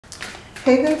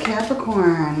Hey there,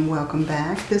 Capricorn. Welcome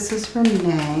back. This is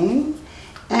Renee.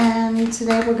 And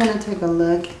today we're going to take a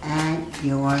look at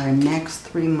your next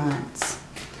 3 months.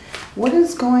 What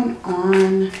is going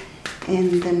on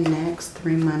in the next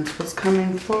 3 months? What's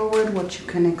coming forward? What you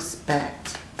can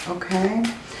expect? Okay?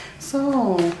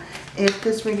 So, if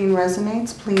this reading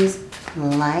resonates, please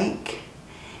like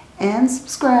and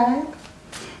subscribe.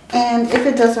 And if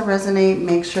it doesn't resonate,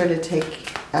 make sure to take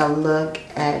a look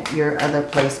at your other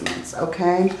placements,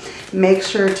 okay? Make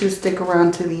sure to stick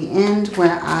around to the end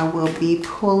where I will be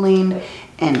pulling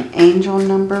an angel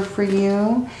number for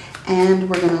you, and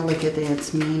we're going to look at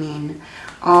its meaning.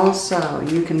 Also,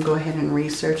 you can go ahead and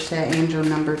research that angel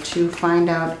number to find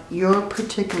out your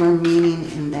particular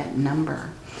meaning in that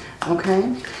number,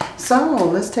 okay? So,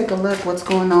 let's take a look what's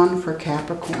going on for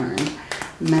Capricorn.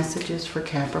 Messages for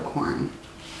Capricorn.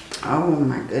 Oh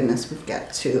my goodness, we've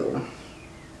got 2.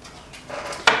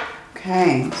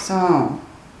 Okay, so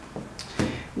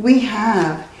we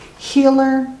have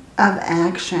Healer of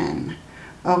Action.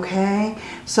 Okay,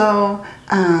 so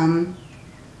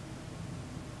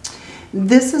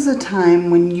this is a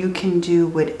time when you can do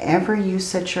whatever you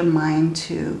set your mind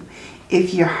to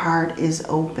if your heart is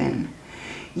open.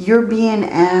 You're being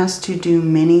asked to do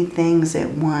many things at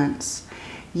once.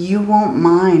 You won't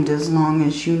mind as long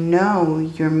as you know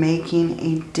you're making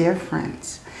a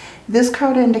difference. This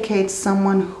card indicates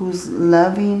someone who's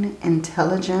loving,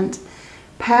 intelligent,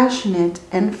 passionate,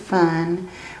 and fun,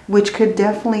 which could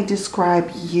definitely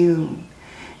describe you.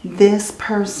 This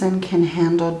person can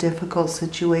handle difficult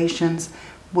situations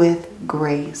with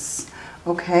grace.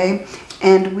 Okay?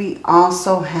 And we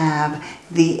also have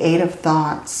the 8 of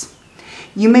Thoughts.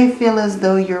 You may feel as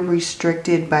though you're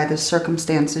restricted by the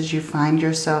circumstances you find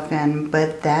yourself in,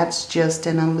 but that's just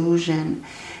an illusion.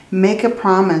 Make a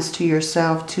promise to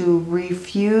yourself to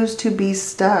refuse to be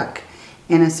stuck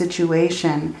in a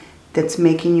situation that's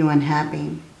making you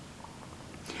unhappy.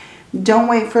 Don't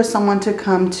wait for someone to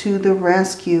come to the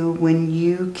rescue when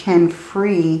you can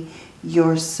free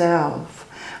yourself.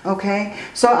 Okay,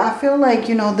 so I feel like,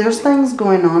 you know, there's things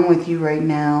going on with you right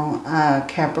now,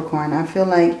 Capricorn. I feel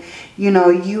like, you know,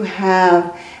 you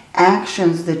have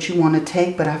actions that you want to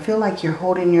take, but I feel like you're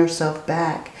holding yourself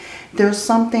back. There's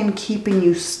something keeping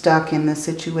you stuck in the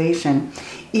situation.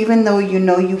 Even though you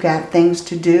know you got things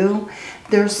to do,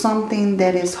 there's something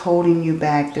that is holding you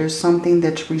back. There's something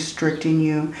that's restricting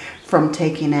you from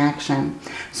taking action.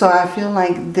 So I feel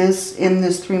like this, in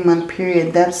this 3-month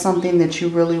period, that's something that you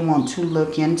really want to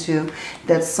look into.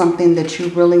 That's something that you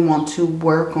really want to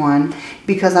work on,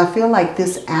 because I feel like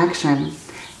this action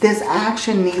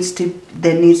needs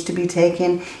to be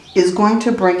taken is going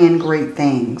to bring in great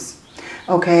things.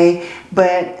 Okay,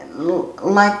 but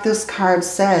like this card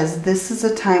says, this is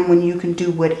a time when you can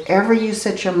do whatever you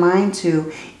set your mind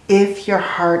to if your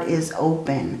heart is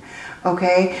open.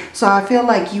 Okay, so I feel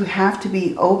like you have to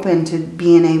be open to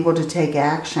being able to take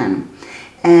action.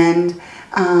 And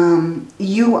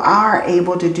you are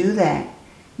able to do that.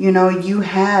 You know, you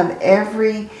have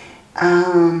every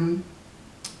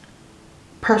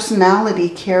personality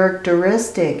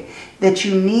characteristic that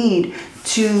you need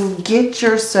to get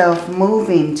yourself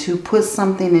moving, to put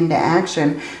something into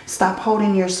action. Stop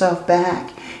holding yourself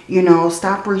back. You know,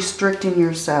 stop restricting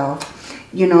yourself.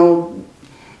 You know,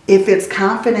 if it's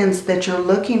confidence that you're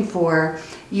looking for,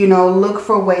 you know, look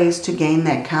for ways to gain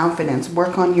that confidence.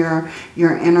 Work on your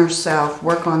inner self.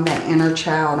 Work on that inner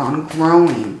child, on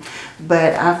growing.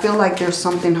 But I feel like there's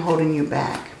something holding you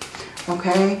back.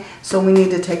 Okay, so we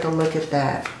need to take a look at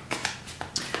that.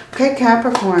 Okay,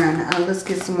 Capricorn, let's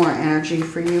get some more energy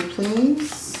for you,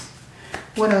 please.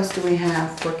 What else do we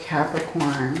have for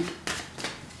Capricorn?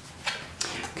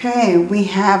 Okay, we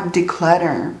have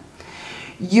declutter.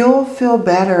 You'll feel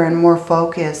better and more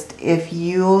focused if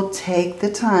you'll take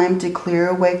the time to clear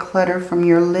away clutter from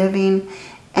your living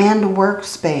and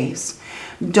workspace.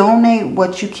 Donate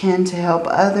what you can to help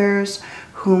others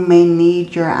who may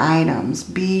need your items.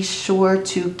 Be sure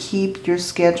to keep your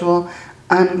schedule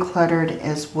uncluttered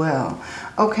as well.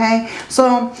 Okay,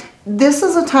 so this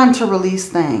is a time to release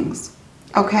things.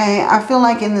 Okay, I feel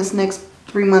like in this next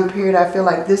 3-month period, I feel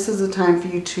like this is a time for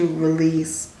you to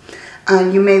release.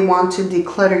 You may want to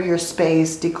declutter your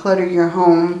space, declutter your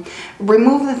home,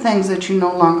 remove the things that you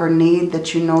no longer need,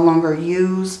 that you no longer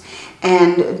use,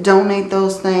 and donate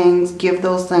those things, give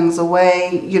those things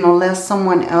away. You know, let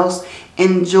someone else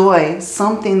enjoy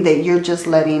something that you're just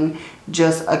letting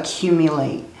just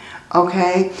accumulate.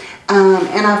 Okay,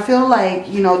 and I feel like,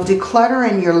 you know,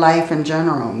 decluttering your life in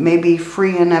general, maybe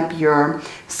freeing up your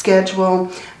schedule,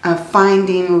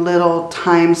 finding little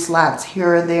time slots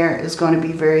here or there is going to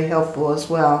be very helpful as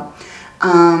well.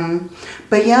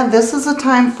 But yeah, this is a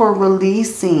time for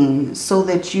releasing so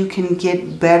that you can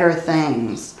get better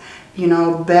things, you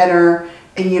know, better,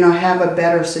 and, you know, have a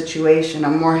better situation, a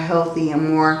more healthy, a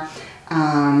more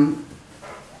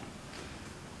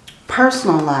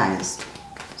personalized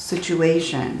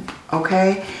situation,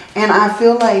 okay? And I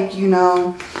feel like, you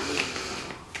know,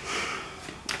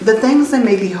 the things that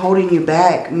may be holding you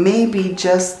back may be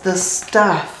just the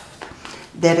stuff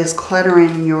that is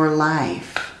cluttering your life.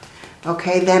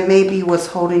 Okay, that may be what's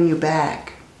holding you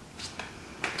back.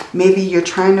 Maybe you're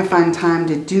trying to find time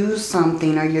to do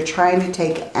something, or you're trying to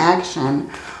take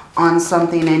action on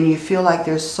something and you feel like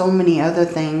there's so many other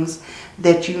things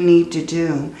that you need to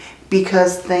do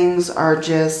because things are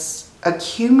just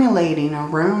accumulating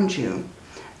around you.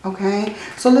 Okay,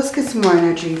 so let's get some more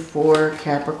energy for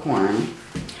Capricorn.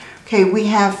 Okay, we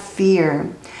have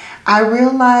fear. I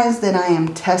realize that I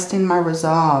am testing my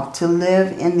resolve to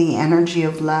live in the energy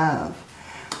of love.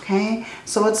 Okay,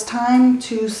 so it's time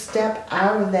to step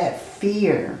out of that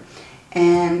fear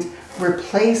and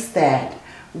replace that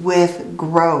with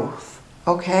growth.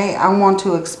 Okay, I want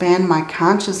to expand my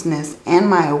consciousness and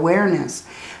my awareness.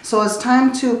 So it's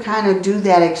time to kind of do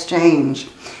that exchange.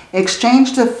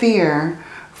 Exchange the fear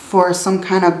for some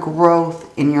kind of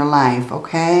growth in your life,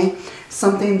 okay?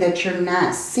 Something that you're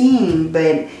not seeing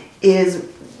but is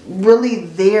really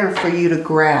there for you to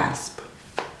grasp.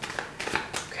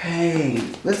 Okay,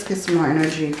 let's get some more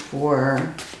energy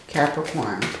for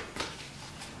Capricorn.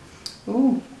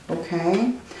 Ooh,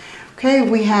 okay. Okay,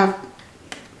 we have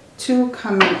two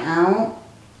coming out.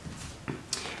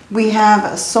 We have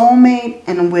a soulmate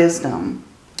and wisdom.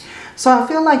 So I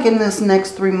feel like in this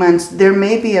next 3 months, there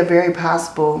may be a very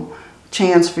possible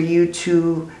chance for you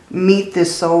to meet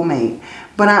this soulmate.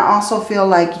 But I also feel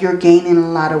like you're gaining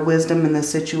a lot of wisdom in this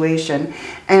situation.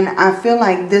 And I feel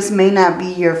like this may not be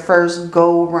your first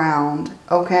go round,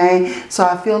 okay? So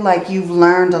I feel like you've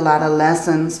learned a lot of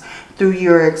lessons through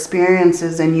your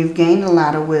experiences and you've gained a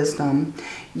lot of wisdom.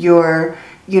 You're,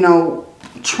 you know,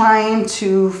 trying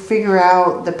to figure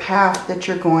out the path that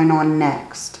you're going on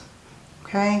next,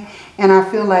 okay? And I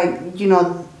feel like, you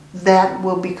know, that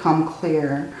will become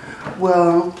clear.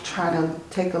 We'll try to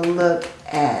take a look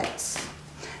at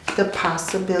the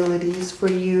possibilities for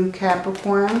you,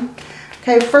 Capricorn.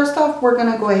 Okay, first off, we're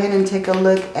going to go ahead and take a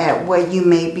look at what you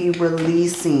may be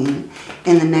releasing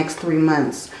in the next 3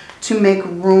 months to make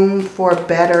room for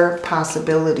better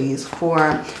possibilities,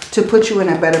 to put you in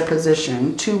a better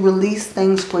position, to release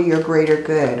things for your greater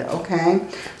good, okay?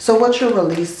 So what you're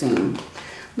releasing.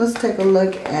 Let's take a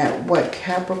look at what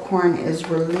Capricorn is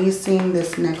releasing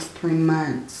this next 3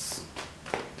 months.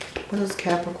 What is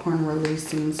Capricorn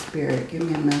releasing, Spirit? Give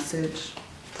me a message.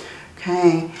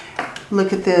 Okay,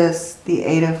 look at this, the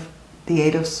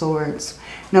Eight of Swords.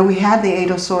 Now we had the Eight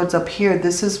of Swords up here.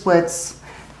 This is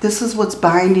what's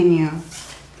binding you.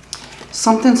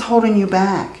 Something's holding you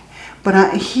back.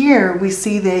 But here we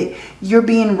see that you're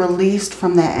being released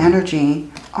from that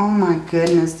energy. Oh my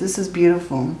goodness, this is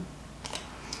beautiful.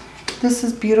 This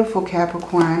is beautiful,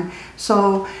 Capricorn.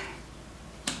 So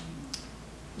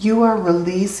you are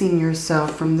releasing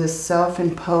yourself from this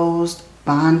self-imposed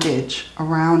bondage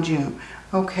around you.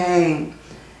 Okay,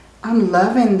 I'm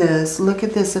loving this. Look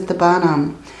at this at the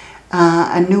bottom.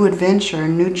 A new adventure, a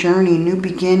new journey, new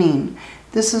beginning.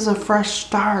 This is a fresh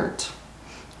start.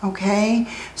 Okay,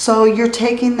 so you're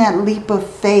taking that leap of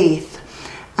faith.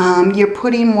 You're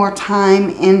putting more time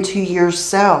into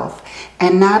yourself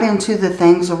and not into the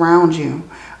things around you.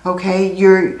 Okay,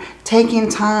 you're taking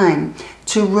time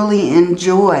to really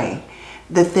enjoy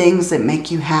the things that make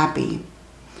you happy.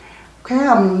 Okay,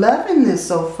 I'm loving this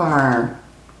so far.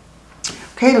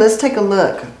 Okay, let's take a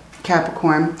look,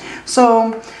 Capricorn.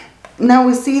 So now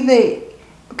we see that,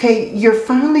 okay, you're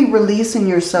finally releasing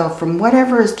yourself from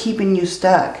whatever is keeping you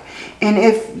stuck. And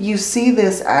if you see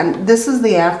this, this is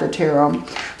the after tarot.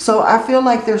 So I feel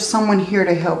like there's someone here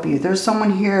to help you. There's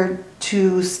someone here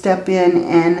to step in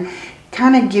and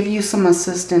kind of give you some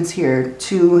assistance here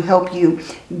to help you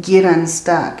get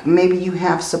unstuck. Maybe you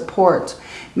have support.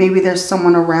 Maybe there's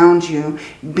someone around you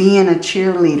being a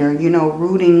cheerleader, you know,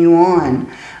 rooting you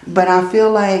on. But I feel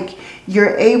like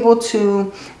you're able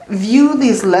to view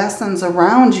these lessons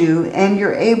around you and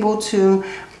you're able to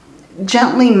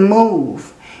gently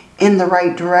move in the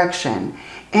right direction.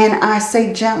 And I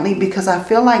say gently because I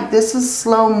feel like this is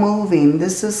slow moving.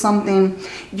 This is something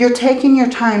you're taking your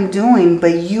time doing,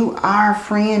 but you are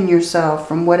freeing yourself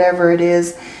from whatever it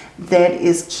is that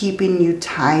is keeping you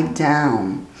tied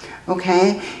down.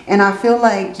 Okay? And I feel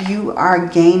like you are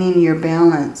gaining your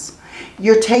balance.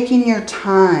 You're taking your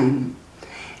time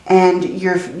and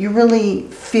you're really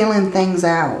feeling things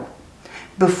out.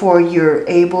 before you're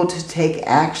able to take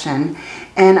action.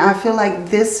 And I feel like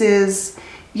this is,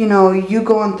 you know, you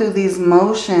going through these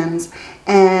motions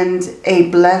and a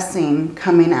blessing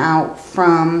coming out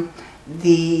from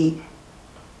the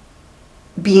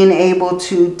being able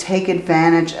to take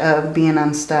advantage of being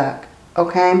unstuck.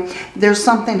 Okay, there's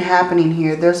something happening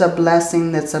here. There's a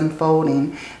blessing that's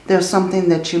unfolding. There's something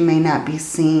that you may not be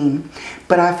seeing.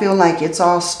 But I feel like it's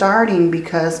all starting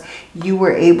because you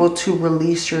were able to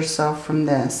release yourself from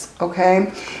this.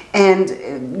 Okay,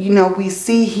 and you know, we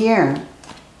see here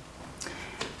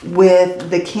with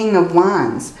the King of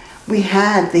Wands, we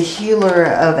had the Healer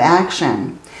of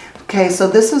Action. Okay, so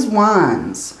this is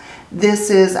Wands. This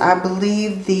is, I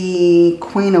believe, the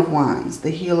Queen of Wands, the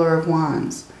Healer of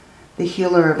Wands. The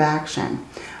Healer of Action.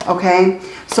 Okay,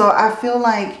 so I feel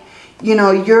like, you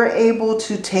know, you're able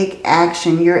to take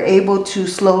action. You're able to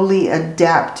slowly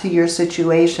adapt to your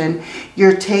situation.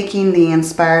 You're taking the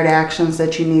inspired actions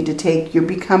that you need to take. You're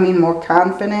becoming more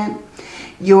confident.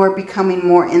 You're becoming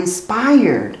more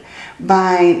inspired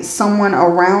by someone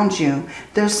around you.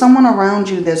 There's someone around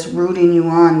you that's rooting you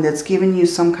on, that's giving you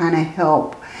some kind of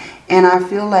help. And I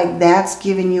feel like that's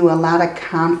giving you a lot of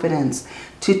confidence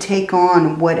to take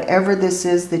on whatever this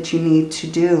is that you need to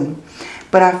do.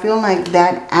 But I feel like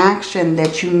that action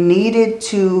that you needed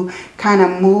to kind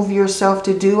of move yourself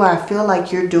to do, I feel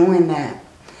like you're doing that.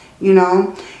 You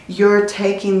know, you're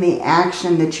taking the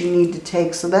action that you need to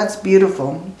take. So that's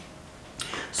beautiful.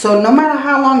 So no matter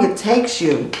how long it takes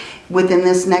you within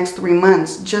this next 3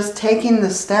 months, just taking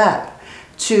the step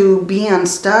to be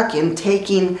unstuck and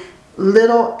taking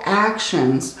little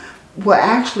actions will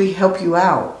actually help you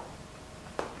out.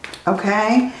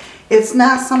 Okay, it's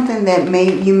not something that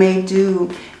you may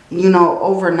do, you know,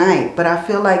 overnight, but I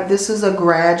feel like this is a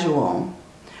gradual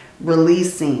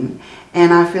releasing,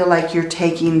 and I feel like you're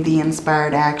taking the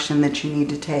inspired action that you need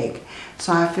to take.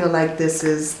 So I feel like this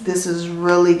is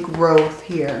really growth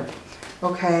here.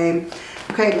 Okay,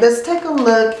 let's take a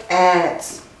look at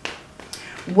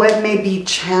what may be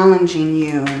challenging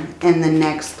you in the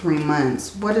next 3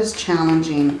 months. What is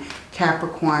challenging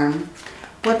Capricorn?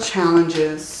 What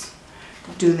challenges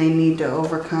do they need to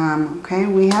overcome? Okay,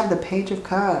 we have the Page of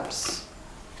Cups.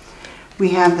 We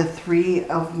have the Three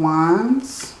of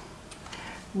Wands.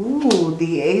 Ooh,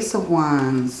 the Ace of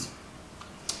Wands.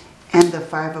 And the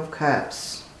Five of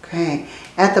Cups. Okay,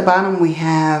 at the bottom we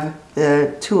have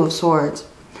the Two of Swords.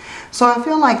 So I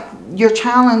feel like your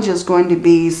challenge is going to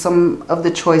be some of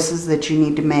the choices that you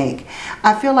need to make.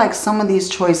 I feel like some of these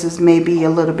choices may be a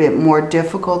little bit more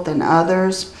difficult than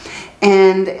others.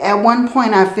 And at one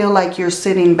point I feel like you're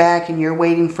sitting back and you're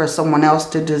waiting for someone else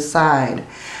to decide.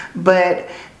 But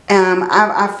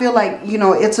I feel like, you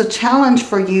know, it's a challenge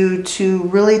for you to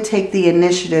really take the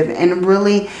initiative and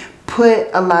really put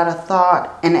a lot of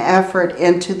thought and effort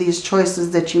into these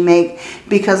choices that you make,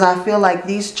 because I feel like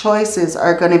these choices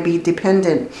are going to be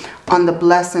dependent on the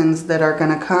blessings that are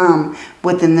going to come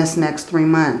within this next 3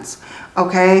 months.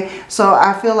 Okay, so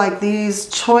I feel like these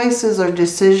choices or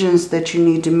decisions that you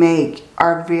need to make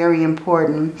are very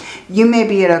important. You may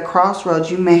be at a crossroads.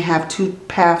 You may have 2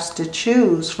 paths to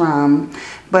choose from,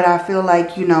 but I feel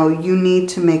like, you know, you need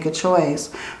to make a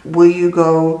choice. Will you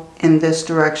go in this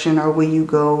direction, or will you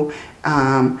go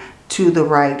to the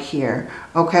right here?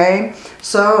 Okay,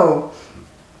 so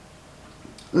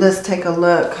let's take a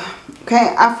look.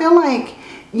 Okay, I feel like,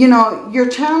 you know, your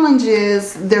challenge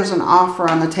is there's an offer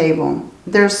on the table.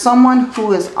 There's someone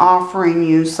who is offering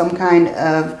you some kind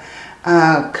of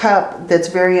cup that's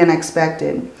very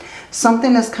unexpected.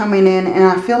 Something is coming in, and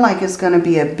I feel like it's going to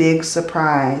be a big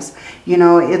surprise. You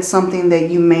know, it's something that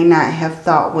you may not have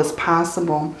thought was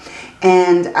possible.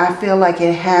 And I feel like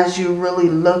it has you really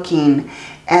looking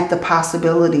at the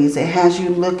possibilities. It has you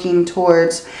looking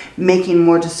towards making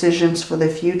more decisions for the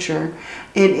future.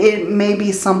 It may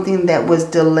be something that was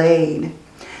delayed.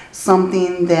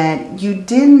 Something that you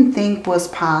didn't think was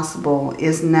possible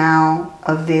is now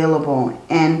available,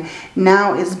 and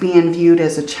now is being viewed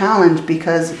as a challenge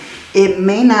because it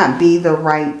may not be the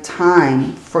right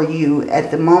time for you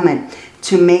at the moment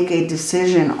to make a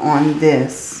decision on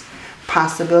this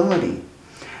possibility.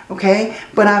 Okay,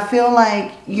 but I feel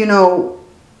like, you know,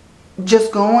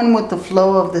 just going with the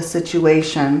flow of the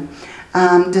situation,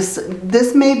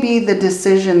 this may be the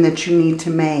decision that you need to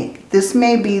make. This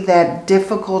may be that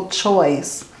difficult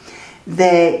choice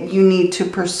that you need to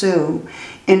pursue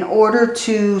in order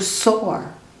to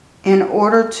soar, in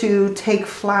order to take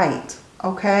flight,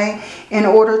 okay? In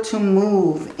order to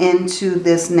move into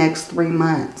this next 3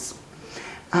 months.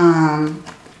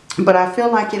 But I feel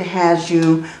like it has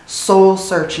you soul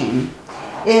searching.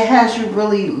 it has you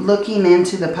really looking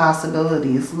into the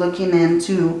possibilities, looking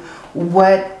into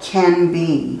what can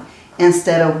be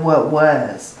instead of what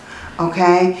was.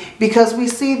 Okay? Because we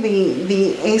see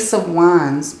the Ace of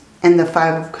Wands and the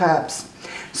Five of Cups.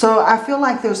 So I feel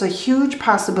like there's a huge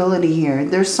possibility here.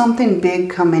 There's something big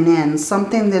coming in.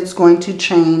 Something that's going to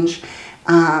change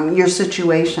your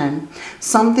situation.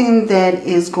 Something that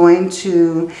is going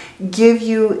to give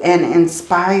you an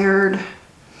inspired...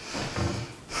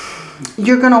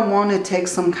 You're going to want to take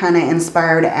some kind of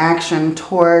inspired action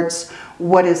towards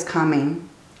what is coming.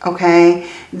 Okay?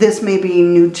 This may be a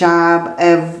new job,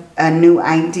 a new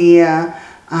idea.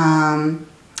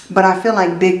 But I feel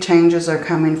like big changes are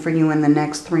coming for you in the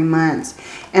next 3 months.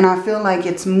 And I feel like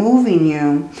it's moving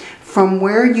you from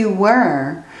where you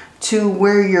were to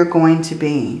where you're going to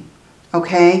be.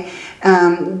 Okay?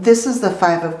 This is the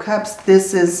Five of Cups.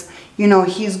 This is, you know,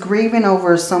 he's grieving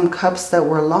over some cups that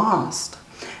were lost.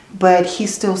 But he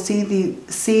still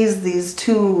sees these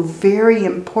two very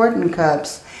important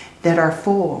cups that are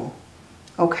full.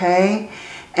 Okay?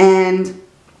 And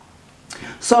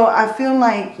so I feel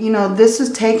like, you know, this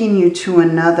is taking you to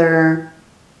another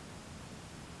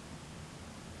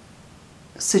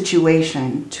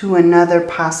situation, to another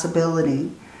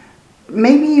possibility,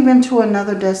 maybe even to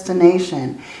another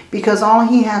destination, because all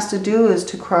he has to do is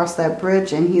to cross that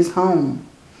bridge and he's home.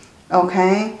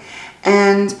 Okay?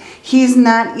 And he's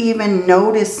not even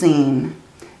noticing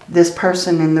this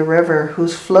person in the river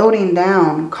who's floating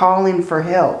down, calling for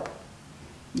help.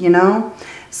 You know?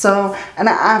 So, and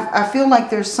I feel like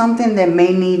there's something that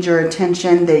may need your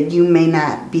attention that you may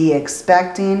not be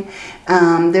expecting.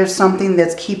 There's something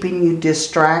that's keeping you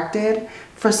distracted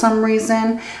for some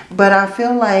reason. But I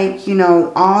feel like, you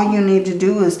know, all you need to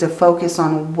do is to focus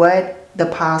on what the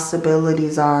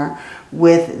possibilities are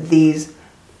with these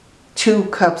two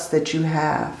cups that you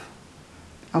have.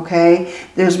 Okay?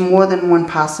 There's more than one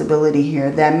possibility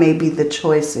here. That may be the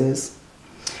choices.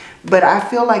 But I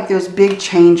feel like there's big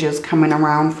changes coming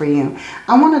around for you.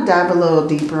 I want to dive a little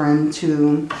deeper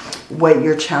into what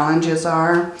your challenges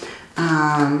are.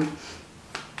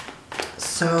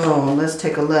 So let's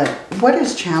take a look. What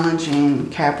is challenging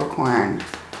Capricorn?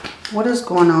 What is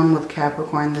going on with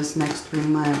Capricorn this next 3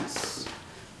 months?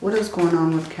 What is going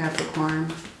on with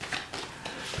Capricorn?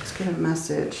 Let's get a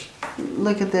message.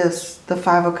 Look at this. The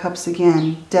Five of Cups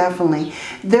again. Definitely.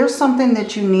 There's something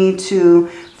that you need to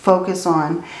focus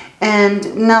on.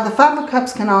 And now the Five of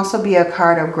Cups can also be a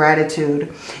card of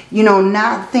gratitude. You know,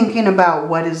 not thinking about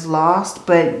what is lost,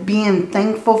 but being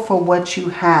thankful for what you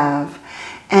have.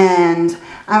 And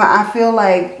I feel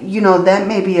like, you know, that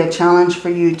may be a challenge for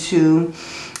you to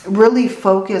really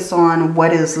focus on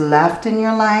what is left in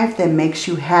your life that makes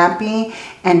you happy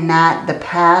and not the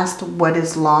past, what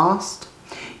is lost.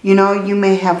 You know, you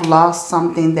may have lost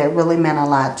something that really meant a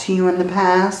lot to you in the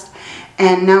past.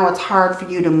 And now it's hard for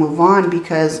you to move on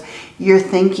because you're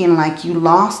thinking like you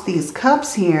lost these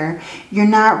cups here. You're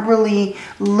not really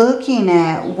looking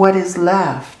at what is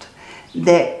left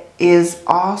that is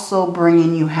also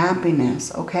bringing you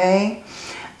happiness, okay?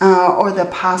 Or the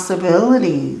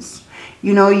possibilities.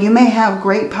 You know, you may have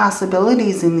great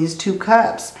possibilities in these two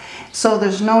cups. So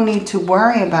there's no need to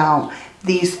worry about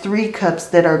these 3 cups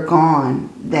that are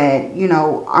gone, that, you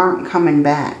know, aren't coming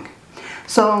back.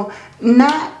 So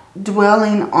not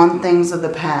dwelling on things of the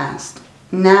past,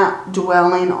 not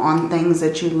dwelling on things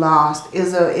that you lost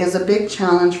is a big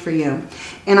challenge for you.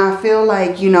 And I feel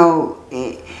like, you know,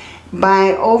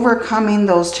 by overcoming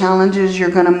those challenges,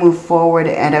 you're going to move forward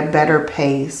at a better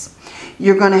pace.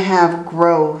 You're going to have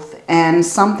growth, and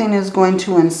something is going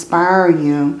to inspire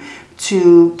you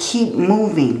to keep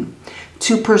moving,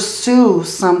 to pursue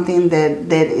something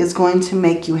that is going to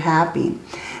make you happy.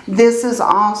 This is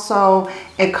also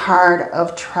a card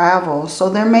of travel. So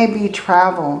there may be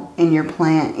travel in your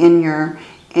plan, in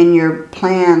your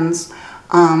plans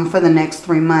for the next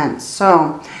 3 months.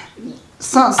 So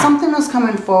something is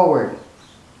coming forward.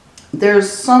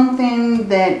 There's something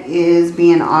that is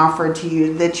being offered to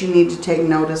you that you need to take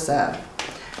notice of.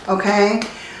 Okay?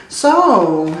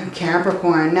 So,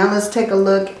 Capricorn, now let's take a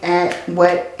look at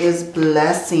what is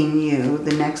blessing you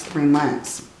the next 3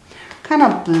 months. What kind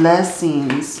of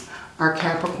blessings are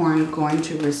Capricorn going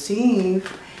to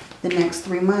receive the next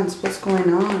 3 months? What's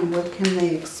going on? What can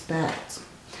they expect?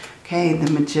 Okay, the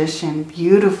Magician,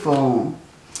 beautiful.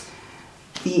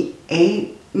 The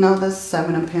the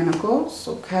 7 of Pentacles,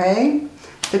 okay.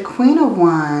 The Queen of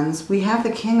Wands, we have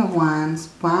the King of Wands.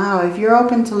 Wow, if you're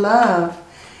open to love,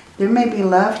 there may be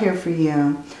love here for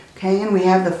you. Okay, and we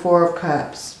have the 4 of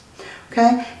Cups.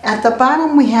 Okay, at the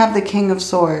bottom we have the King of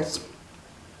Swords.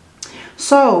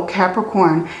 So,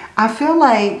 Capricorn, I feel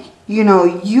like, you know,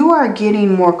 you are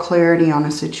getting more clarity on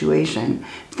a situation.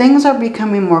 Things are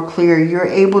becoming more clear. You're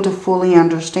able to fully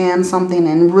understand something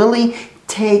and really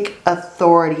take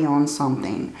authority on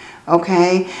something.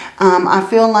 Okay? I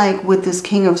feel like with this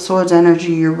King of Swords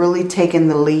energy, you're really taking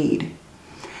the lead.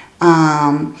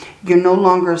 You're no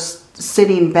longer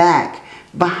sitting back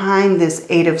behind this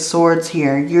Eight of Swords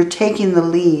here. You're taking the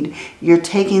lead. You're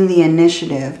taking the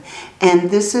initiative.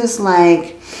 And this is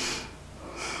like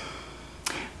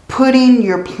putting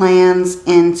your plans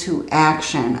into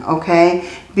action, okay?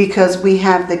 Because we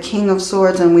have the King of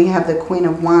Swords and we have the Queen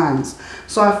of Wands.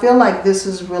 So I feel like this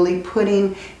is really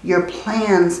putting your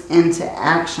plans into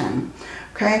action,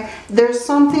 okay? There's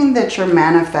something that you're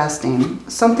manifesting,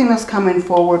 something that's coming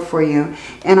forward for you,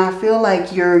 and I feel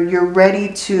like you're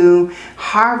ready to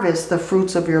harvest the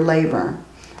fruits of your labor.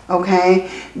 Okay,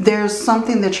 there's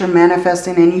something that you're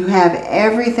manifesting and you have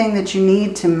everything that you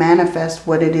need to manifest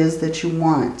what it is that you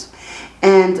want.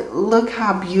 And look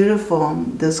how beautiful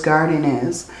this garden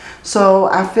is. So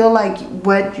I feel like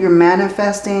what you're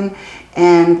manifesting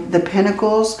and the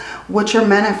pentacles, what you're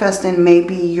manifesting may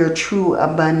be your true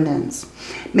abundance.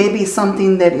 Maybe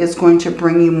something that is going to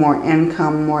bring you more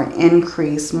income, more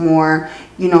increase, more,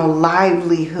 you know,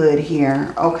 livelihood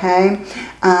here. Okay,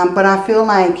 but I feel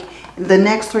like the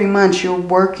next 3 months you're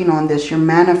working on this, you're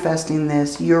manifesting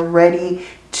this, you're ready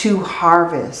to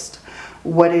harvest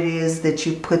what it is that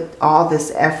you put all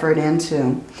this effort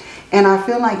into. And I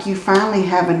feel like you finally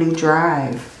have a new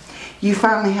drive. You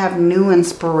finally have new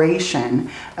inspiration,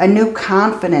 a new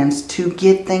confidence to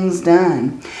get things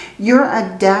done. You're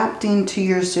adapting to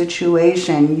your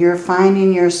situation. You're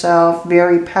finding yourself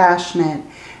very passionate,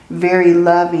 very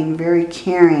loving, very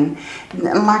caring.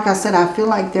 Like I said, I feel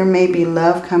like there may be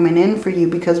love coming in for you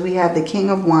because we have the King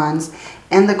of Wands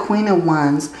and the Queen of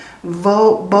Wands,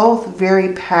 both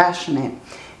very passionate,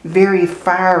 very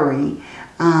fiery,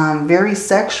 very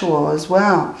sexual as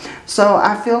well. So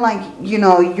I feel like, you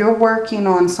know, you're working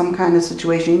on some kind of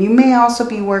situation. You may also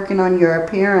be working on your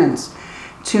appearance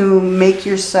to make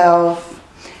yourself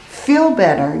feel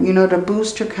better, you know, to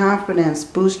boost your confidence,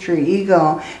 boost your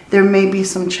ego. There may be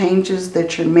some changes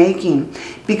that you're making,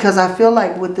 because I feel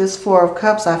like with this Four of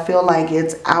Cups, I feel like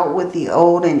it's out with the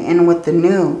old and in with the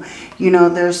new. You know,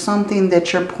 there's something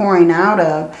that you're pouring out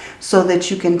of so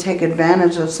that you can take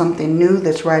advantage of something new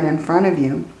that's right in front of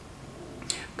you.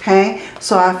 Okay,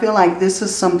 so I feel like this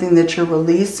is something that you're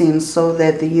releasing so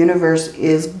that the universe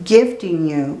is gifting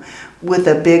you with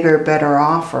a bigger, better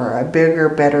offer, a bigger,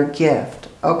 better gift.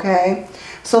 Okay,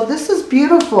 so this is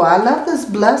beautiful. I love this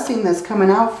blessing that's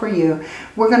coming out for you.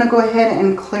 We're going to go ahead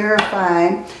and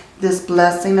clarify this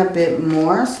blessing a bit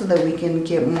more so that we can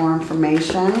get more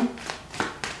information.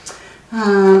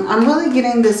 I'm really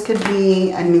getting this could be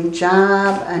a new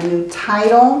job, a new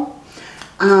title,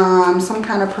 some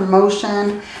kind of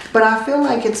promotion, but I feel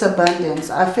like it's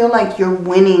abundance. I feel like you're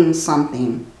winning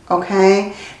something.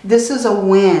 Okay, this is a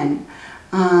win.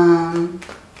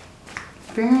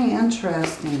 Very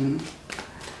interesting.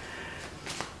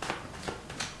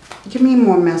 Give me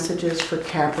more messages for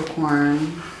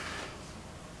Capricorn.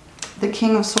 The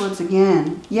King of Swords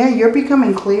again. Yeah, you're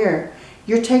becoming clear.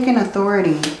 You're taking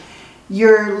authority.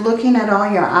 You're looking at all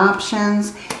your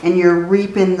options and you're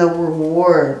reaping the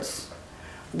rewards.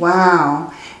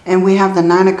 Wow. And we have the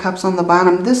Nine of Cups on the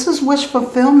bottom. This is wish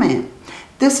fulfillment.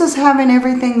 This is having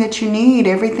everything that you need,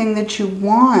 everything that you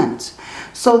want.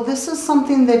 So this is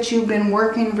something that you've been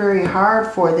working very hard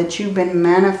for, that you've been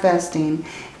manifesting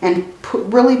and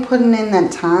really putting in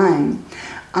that time.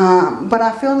 But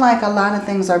I feel like a lot of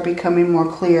things are becoming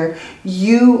more clear.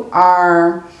 You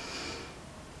are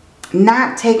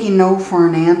not taking no for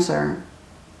an answer.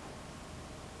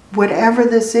 Whatever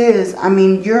this is, I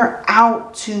mean, you're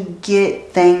out to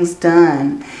get things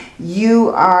done. You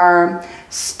are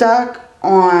stuck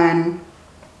on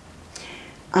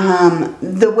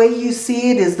the way you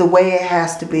see it is the way it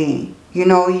has to be. You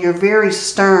know, you're very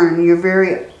stern, you're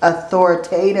very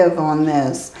authoritative on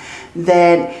this,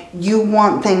 that you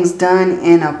want things done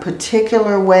in a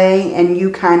particular way and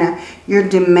you're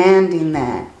demanding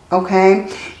that. Okay,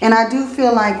 and I do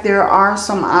feel like there are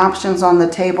some options on the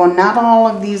table. Not all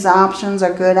of these options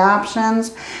are good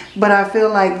options, but I feel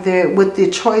like with the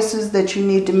choices that you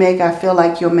need to make, I feel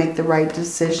like you'll make the right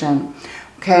decision.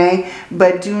 Okay,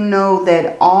 but do know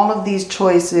that all of these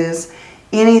choices,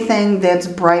 anything that's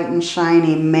bright and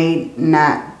shiny may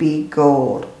not be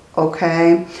gold.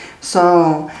 Okay,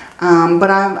 so but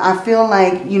I feel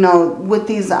like, you know, with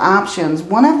these options,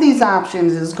 one of these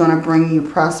options is going to bring you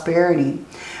prosperity.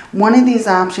 One of these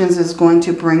options is going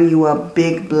to bring you a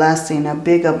big blessing, a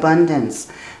big abundance,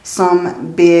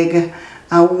 some big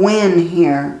a win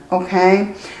here,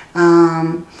 okay?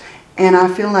 And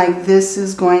I feel like this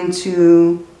is going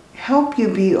to help you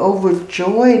be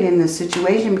overjoyed in the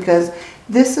situation because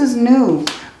this is new.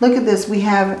 Look at this. We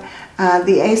have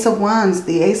the Ace of Wands,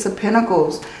 the Ace of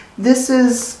Pentacles. This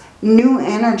is new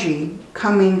energy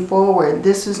coming forward.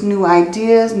 This is new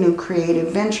ideas, new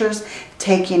creative ventures,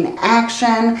 taking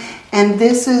action. And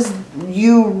this is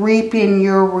you reaping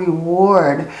your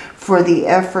reward for the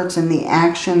efforts and the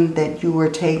action that you were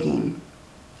taking.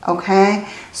 Okay?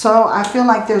 So I feel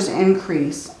like there's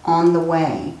increase on the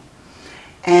way.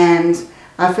 And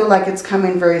I feel like it's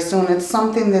coming very soon. It's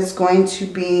something that's going to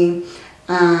be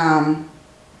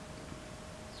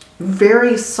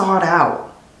very sought out.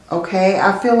 Okay?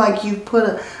 I feel like you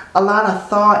put a lot of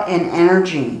thought and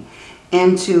energy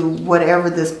into whatever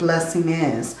this blessing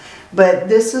is. But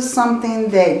this is something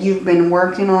that you've been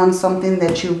working on, something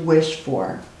that you wish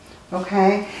for.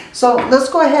 Okay, so let's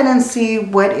go ahead and see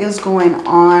what is going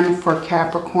on for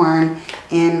Capricorn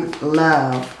in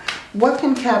love. What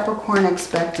can Capricorn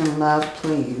expect in love,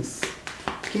 please?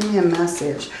 Give me a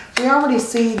message. We already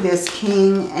see this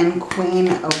King and Queen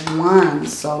of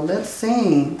Wands, so let's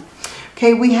see.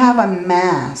 Okay, we have a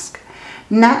mask.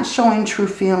 Not showing true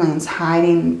feelings,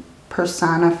 hiding,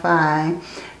 personify,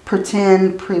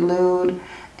 pretend, prelude,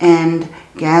 and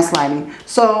gaslighting.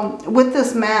 So with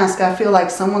this mask, I feel like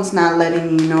someone's not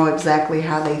letting you know exactly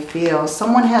how they feel.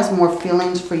 Someone has more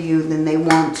feelings for you than they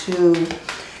want to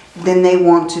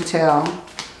tell.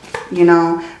 You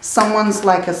know, someone's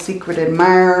like a secret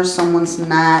admirer. Someone's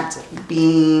not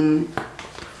giving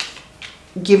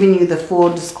you the full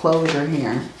disclosure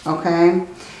here. Okay.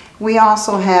 We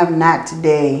also have not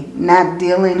today, not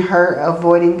dealing, hurt,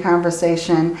 avoiding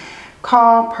conversation,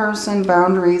 call, person,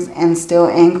 boundaries, and still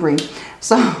angry.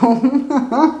 So,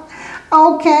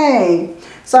 okay.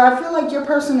 So I feel like your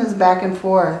person is back and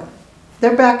forth.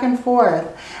 They're back and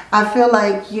forth. I feel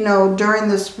like, you know, during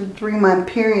this 3-month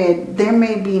period, there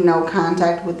may be no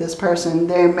contact with this person.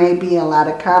 There may be a lot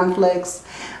of conflicts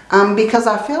because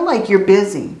I feel like you're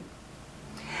busy.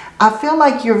 I feel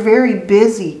like you're very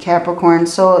busy, Capricorn.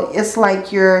 So it's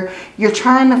like you're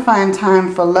trying to find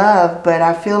time for love, but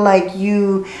I feel like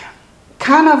you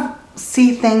kind of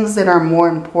see things that are more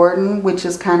important, which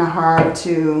is kind of hard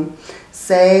to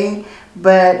say.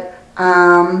 But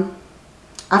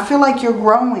I feel like you're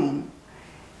growing.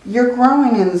 You're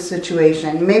growing in the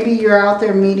situation. Maybe you're out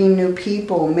there meeting new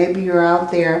people. Maybe you're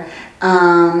out there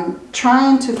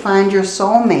trying to find your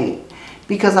soulmate.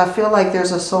 Because I feel like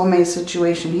there's a soulmate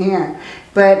situation here.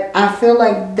 But I feel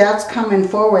like that's coming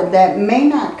forward. That may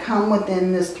not come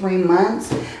within this 3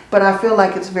 months. But I feel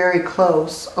like it's very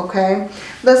close. Okay.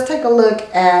 Let's take a look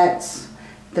at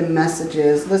the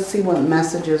messages. Let's see what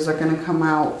messages are going to come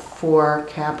out for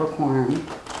Capricorn.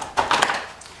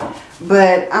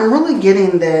 But I'm really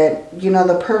getting that, you know,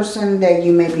 the person that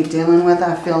you may be dealing with,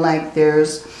 I feel like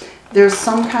there's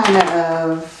some kind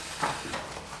of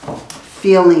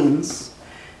feelings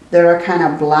that are kind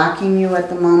of blocking you at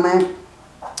the moment.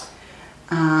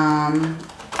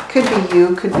 Could be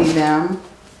you, could be them,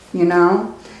 you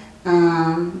know.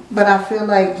 But I feel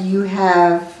like you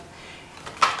have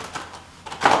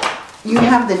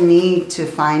the need to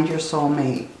find your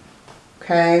soulmate.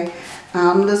 Okay.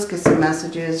 Let's get some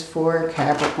messages for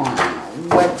Capricorn.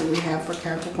 What do we have for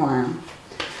Capricorn?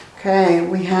 Okay,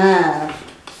 we have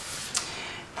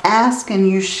ask and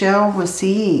you shall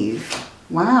receive.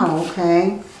 Wow,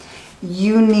 okay.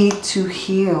 You need to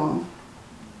heal.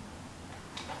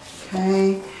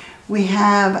 Okay. We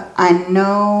have, I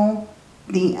know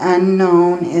the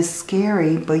unknown is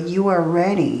scary, but you are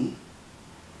ready.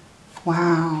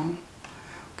 Wow.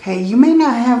 Okay, you may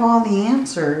not have all the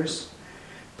answers,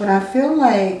 but I feel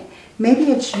like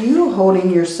maybe it's you holding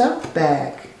yourself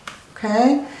back.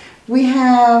 Okay. We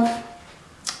have,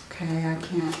 okay, I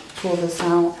can't pull this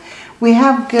out. We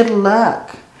have good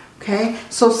luck. Okay,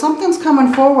 so something's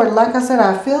coming forward. Like I said,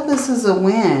 I feel this is a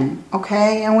win.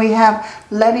 Okay, and we have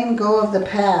letting go of the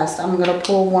past. I'm going to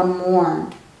pull one more.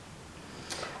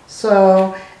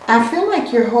 So I feel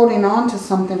like you're holding on to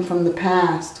something from the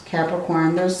past,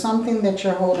 Capricorn. There's something that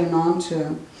you're holding on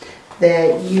to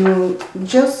that you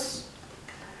just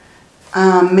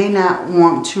may not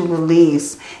want to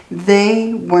release.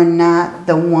 They were not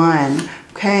the one.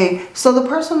 Okay, so the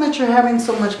person that you're having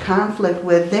so much conflict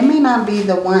with, they may not be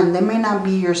the one. They may not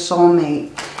be your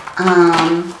soulmate.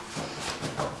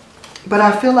 But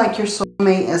I feel like your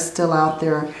soulmate is still out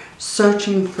there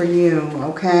searching for you,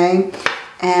 okay?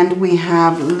 And we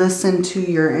have listen to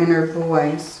your inner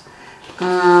voice.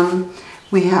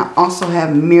 We also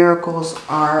have miracles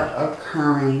are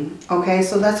occurring. Okay,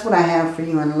 so that's what I have for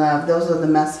you in love. Those are the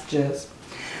messages.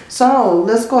 So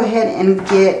let's go ahead and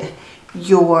get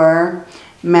your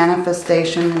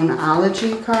manifestation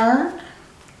moonology card.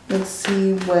 Let's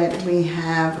see what we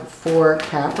have for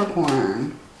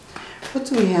Capricorn. What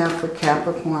do we have for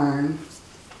Capricorn?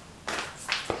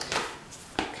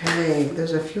 Okay,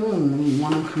 there's a few of them that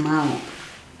want to come out.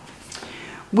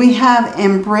 We have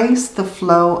embrace the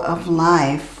flow of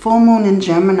life. Full moon in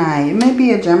Gemini. It may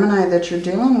be a Gemini that you're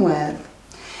dealing with.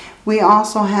 We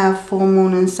also have full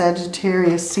moon in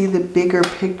Sagittarius. See the bigger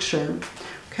picture.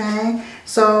 Okay,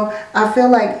 so I feel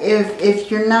like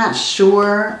if you're not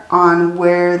sure on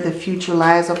where the future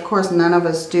lies, of course none of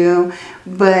us do,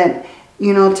 but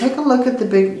you know, take a look at the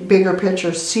bigger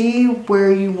picture. See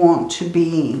where you want to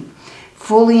be.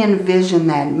 Fully envision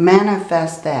that.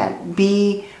 Manifest that.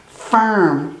 Be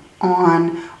firm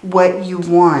on what you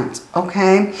want.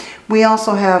 Okay. We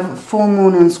also have full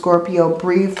moon in Scorpio.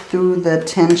 Breathe through the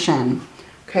tension.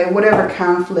 Okay. Whatever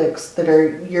conflicts that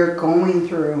you're going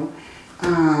through.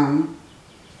 I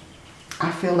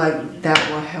feel like that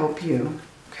will help you.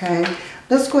 Okay.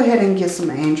 Let's go ahead and get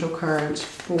some angel cards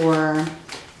for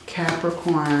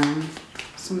Capricorn.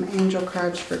 Some angel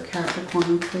cards for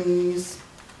Capricorn, please.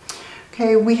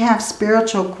 Okay, we have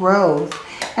spiritual growth.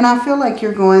 And I feel like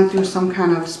you're going through some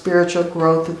kind of spiritual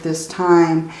growth at this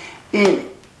time.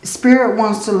 Spirit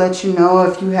wants to let you know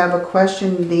if you have a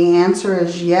question, the answer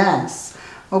is yes.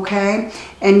 Okay?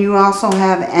 And you also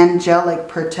have angelic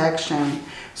protection.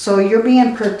 So you're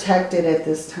being protected at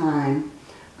this time.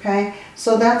 Okay?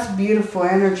 So that's beautiful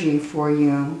energy for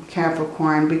you,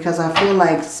 Capricorn, because I feel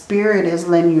like Spirit is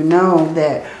letting you know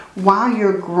that while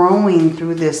you're growing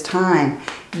through this time,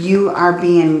 you are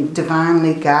being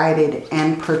divinely guided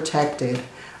and protected.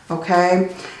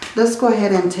 Okay? Let's go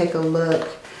ahead and take a look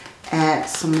at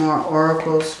some more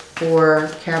oracles for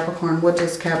Capricorn. What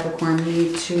does Capricorn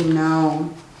need to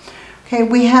know? Okay,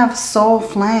 we have soul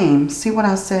flame. See what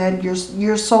I said?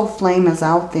 Your soul flame is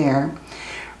out there.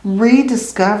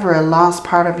 Rediscover a lost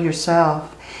part of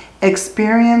yourself.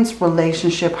 Experience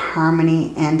relationship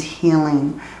harmony and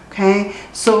healing. Okay,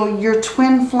 so your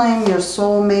twin flame, your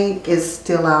soulmate is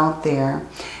still out there.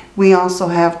 We also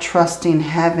have trusting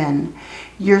heaven.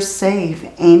 You're safe.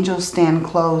 Angels stand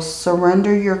close.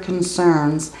 Surrender your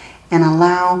concerns and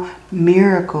allow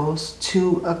miracles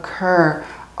to occur.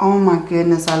 Oh my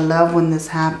goodness, I love when this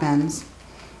happens.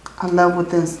 I love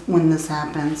when this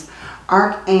happens.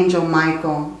 Archangel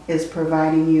Michael is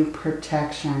providing you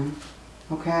protection.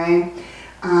 Okay?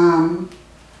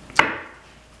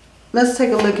 Let's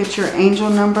take a look at your angel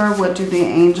number. What do the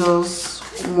angels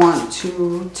want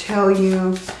to tell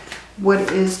you?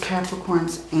 What is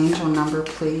Capricorn's angel number,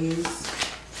 please?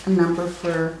 A number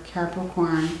for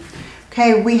Capricorn.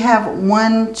 Okay, we have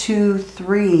 1, 2,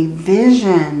 3.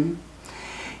 Vision.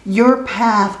 Your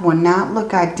path will not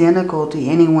look identical to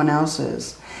anyone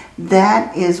else's.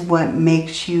 That is what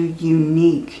makes you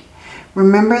unique.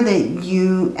 Remember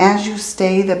that as you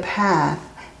stay the path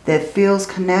that feels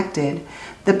connected,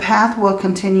 the path will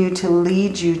continue to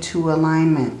lead you to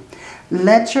alignment.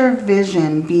 Let your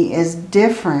vision be as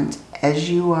different as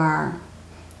you are.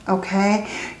 Okay?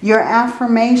 Your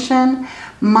affirmation,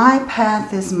 my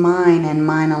path is mine and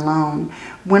mine alone.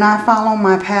 When I follow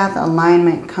my path,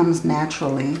 alignment comes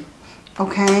naturally.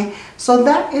 Okay? So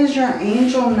that is your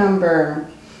angel number,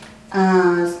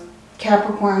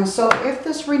 Capricorn. So if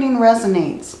this reading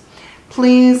resonates,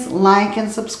 please like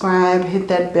and subscribe. Hit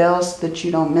that bell so that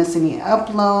you don't miss any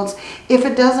uploads. If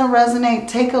it doesn't resonate,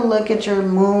 take a look at your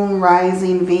moon,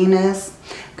 rising, Venus.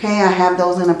 Okay, I have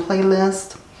those in a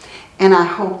playlist. And I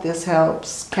hope this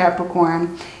helps,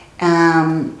 Capricorn.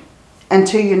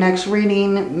 Until your next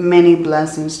reading, many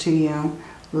blessings to you.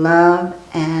 Love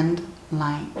and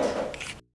light.